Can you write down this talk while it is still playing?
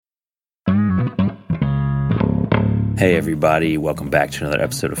Hey everybody, welcome back to another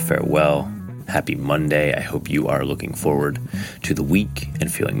episode of Farewell. Happy Monday. I hope you are looking forward to the week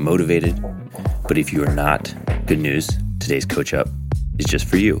and feeling motivated. But if you are not, good news, today's Coach Up is just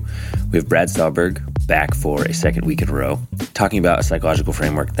for you. We have Brad Stauberg back for a second week in a row, talking about a psychological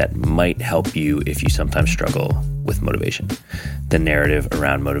framework that might help you if you sometimes struggle with motivation. The narrative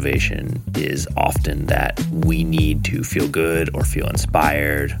around motivation is often that we need to feel good or feel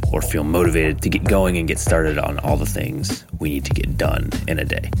inspired or feel motivated to get going and get started on all the things we need to get done in a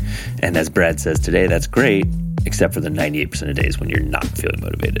day. And as Brad says today, that's great, except for the 98% of days when you're not feeling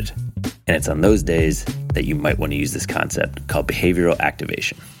motivated. And it's on those days that you might want to use this concept called behavioral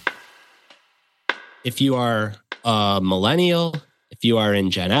activation. If you are a millennial, if you are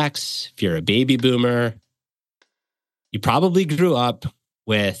in Gen X, if you're a baby boomer, you probably grew up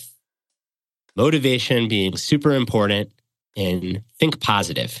with motivation being super important and think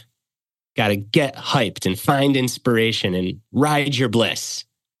positive. Got to get hyped and find inspiration and ride your bliss.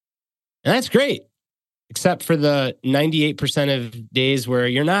 And that's great, except for the 98% of days where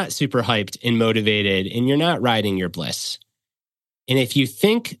you're not super hyped and motivated and you're not riding your bliss. And if you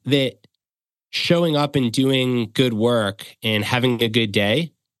think that showing up and doing good work and having a good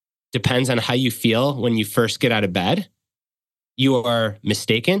day depends on how you feel when you first get out of bed, you are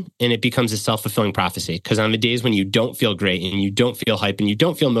mistaken, and it becomes a self-fulfilling prophecy. Because on the days when you don't feel great and you don't feel hype and you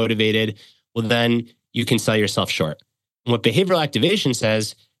don't feel motivated, well, then you can sell yourself short. And what behavioral activation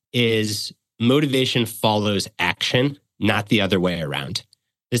says is motivation follows action, not the other way around.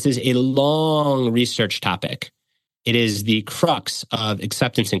 This is a long research topic. It is the crux of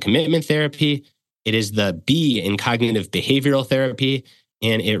acceptance and commitment therapy. It is the B in cognitive behavioral therapy.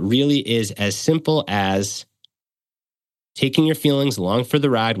 And it really is as simple as taking your feelings along for the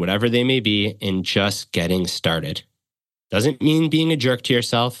ride, whatever they may be, and just getting started. Doesn't mean being a jerk to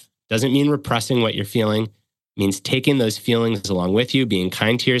yourself. Doesn't mean repressing what you're feeling. It means taking those feelings along with you, being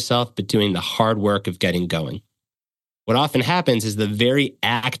kind to yourself, but doing the hard work of getting going. What often happens is the very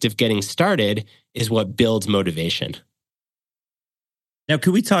act of getting started is what builds motivation. Now,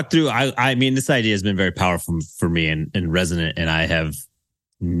 could we talk through, I mean, this idea has been very powerful for me and resonant, and I have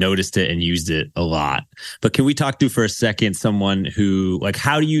noticed it and used it a lot. But can we talk through for a second someone who, like,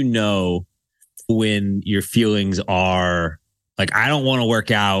 how do you know when your feelings are like, I don't want to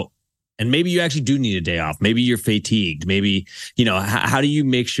work out, and maybe you actually do need a day off. Maybe you're fatigued. Maybe, you know, how do you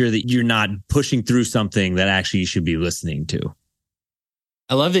make sure that you're not pushing through something that actually you should be listening to?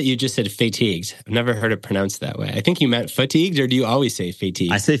 I love that you just said fatigued. I've never heard it pronounced that way. I think you meant fatigued, or do you always say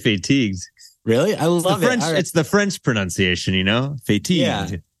fatigued? I say fatigued. Really? I love it. Right. It's the French pronunciation, you know, fatigued. Yeah.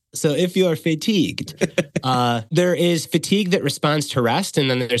 So if you are fatigued, there is fatigue that responds to rest, and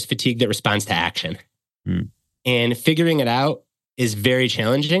then there's fatigue that responds to action. And figuring it out is very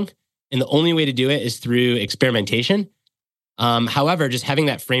challenging. And the only way to do it is through experimentation. However, just having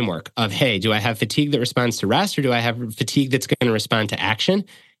that framework of, hey, do I have fatigue that responds to rest, or do I have fatigue that's going to respond to action?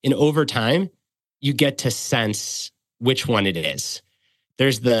 And over time, you get to sense which one it is.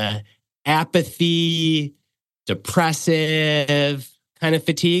 There's the apathy, depressive kind of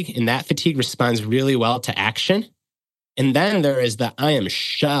fatigue, and that fatigue responds really well to action. And then there is the I am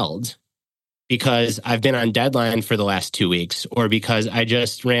shelled because I've been on deadline for the last 2 weeks, or because I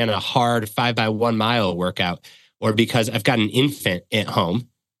just ran a hard 5x1 mile workout, or because I've got an infant at home.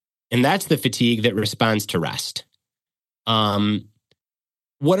 And that's the fatigue that responds to rest.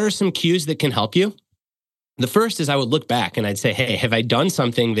 What are some cues that can help you? The first is I would look back and I'd say, hey, have I done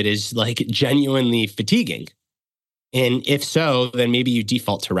something that is like genuinely fatiguing? And if so, then maybe you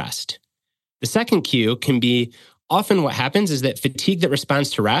default to rest. The second cue can be, often what happens is that fatigue that responds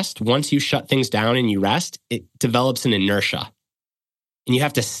to rest, once you shut things down and you rest, it develops an inertia. And you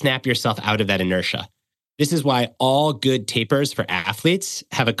have to snap yourself out of that inertia. This is why all good tapers for athletes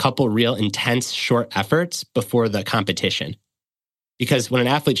have a couple real intense short efforts before the competition. Because when an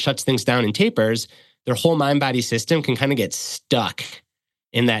athlete shuts things down and tapers, their whole mind-body system can kind of get stuck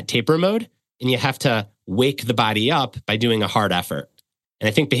in that taper mode, and you have to wake the body up by doing a hard effort. And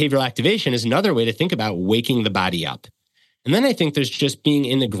I think behavioral activation is another way to think about waking the body up. And then I think there's just being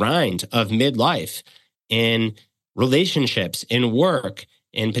in the grind of midlife, in relationships, in work,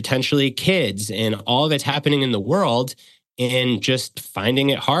 and potentially kids, and all that's happening in the world, and just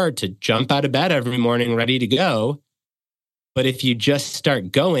finding it hard to jump out of bed every morning ready to go. But if you just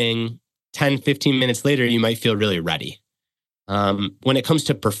start going, 10, 15 minutes later, you might feel really ready. When it comes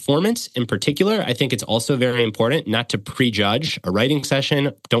to performance in particular, I think it's also very important not to prejudge a writing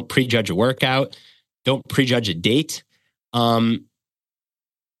session. Don't prejudge a workout. Don't prejudge a date. There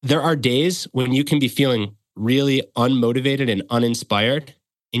are days when you can be feeling really unmotivated and uninspired,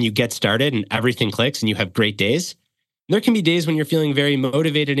 and you get started and everything clicks and you have great days. There can be days when you're feeling very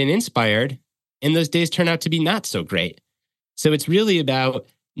motivated and inspired, and those days turn out to be not so great. So it's really about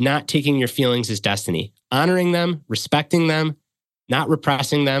not taking your feelings as destiny, honoring them, respecting them, not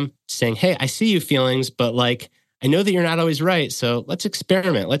repressing them, saying, hey, I see you feelings, but like, I know that you're not always right. So let's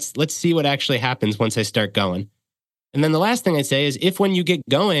experiment. Let's see what actually happens once I start going. And then the last thing I'd say is if when you get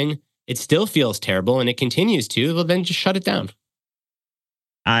going, it still feels terrible and it continues to, well, then just shut it down.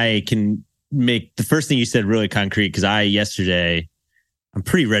 I can make the first thing you said really concrete because I'm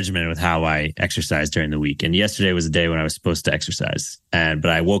pretty regimented with how I exercise during the week. And yesterday was a day when I was supposed to exercise. But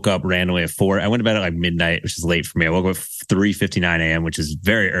I woke up randomly at 4. I went to bed at like midnight, which is late for me. I woke up at 3:59 a.m., which is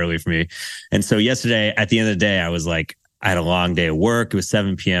very early for me. And so yesterday, at the end of the day, I was like, I had a long day of work. It was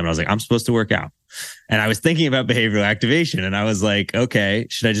 7 p.m. And I was like, I'm supposed to work out. And I was thinking about behavioral activation. And I was like, okay,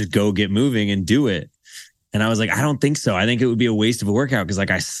 should I just go get moving and do it? And I was like, I don't think so. I think it would be a waste of a workout because like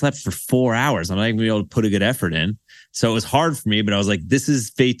I slept for 4 hours. I'm not even going to be able to put a good effort in. So it was hard for me, but I was like, this is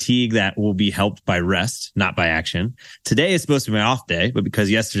fatigue that will be helped by rest, not by action. Today is supposed to be my off day, but because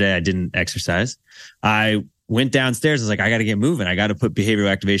yesterday I didn't exercise, I went downstairs. I was like, I got to get moving. I got to put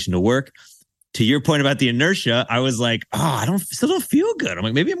behavioral activation to work. To your point about the inertia, I was like, I still don't feel good. I'm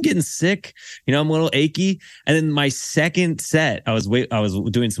like, maybe I'm getting sick. I'm a little achy. And then my second set, I was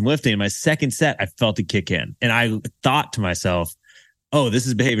doing some lifting. And my second set, I felt it kick in. And I thought to myself, oh, this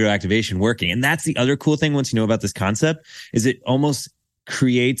is behavioral activation working. And that's the other cool thing once you know about this concept is it almost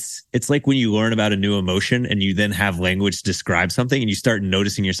creates, it's like when you learn about a new emotion and you then have language to describe something and you start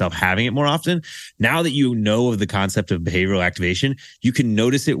noticing yourself having it more often. Now that you know of the concept of behavioral activation, you can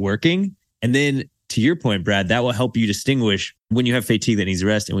notice it working. And then to your point, Brad, that will help you distinguish when you have fatigue that needs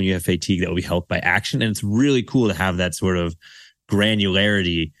rest and when you have fatigue that will be helped by action. And it's really cool to have that sort of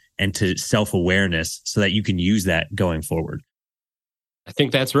granularity and to self-awareness so that you can use that going forward. I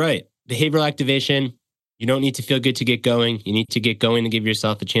think that's right. Behavioral activation, you don't need to feel good to get going. You need to get going to give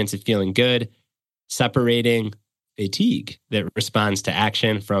yourself a chance of feeling good. Separating fatigue that responds to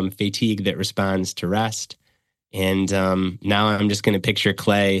action from fatigue that responds to rest. And now I'm just going to picture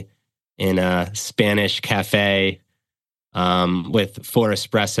Clay in a Spanish cafe with 4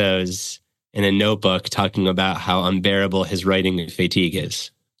 espressos and a notebook talking about how unbearable his writing fatigue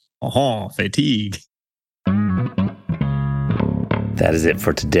is. Oh, fatigue. That is it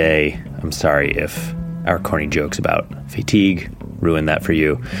for today. I'm sorry if our corny jokes about fatigue ruined that for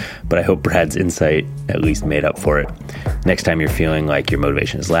you, but I hope Brad's insight at least made up for it. Next time you're feeling like your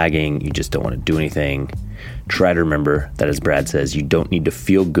motivation is lagging, you just don't want to do anything, try to remember that, as Brad says, you don't need to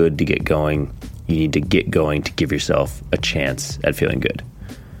feel good to get going. You need to get going to give yourself a chance at feeling good.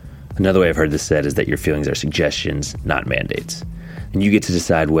 Another way I've heard this said is that your feelings are suggestions, not mandates. And you get to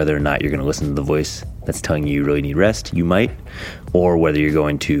decide whether or not you're going to listen to the voice that's telling you really need rest, you might, or whether you're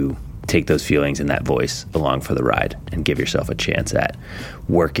going to take those feelings and that voice along for the ride and give yourself a chance at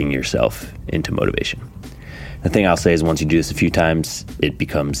working yourself into motivation. The thing I'll say is once you do this a few times, it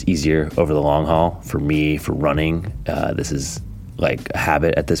becomes easier over the long haul. For me, for running, this is like a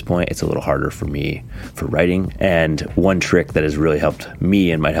habit at this point. It's a little harder for me for writing. And one trick that has really helped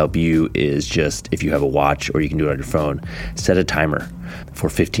me and might help you is just, if you have a watch or you can do it on your phone, set a timer for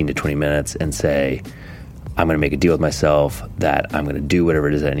 15 to 20 minutes and say, I'm going to make a deal with myself that I'm going to do whatever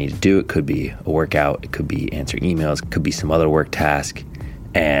it is that I need to do. It could be a workout. It could be answering emails. It could be some other work task.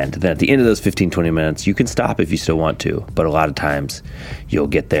 And then at the end of those 15, 20 minutes, you can stop if you still want to. But a lot of times you'll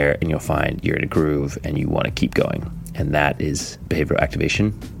get there and you'll find you're in a groove and you want to keep going. And that is behavioral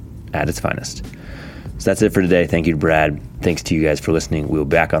activation at its finest. So that's it for today. Thank you to Brad. Thanks to you guys for listening. We'll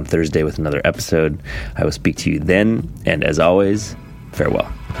be back on Thursday with another episode. I will speak to you then. And as always,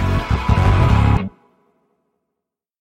 farewell.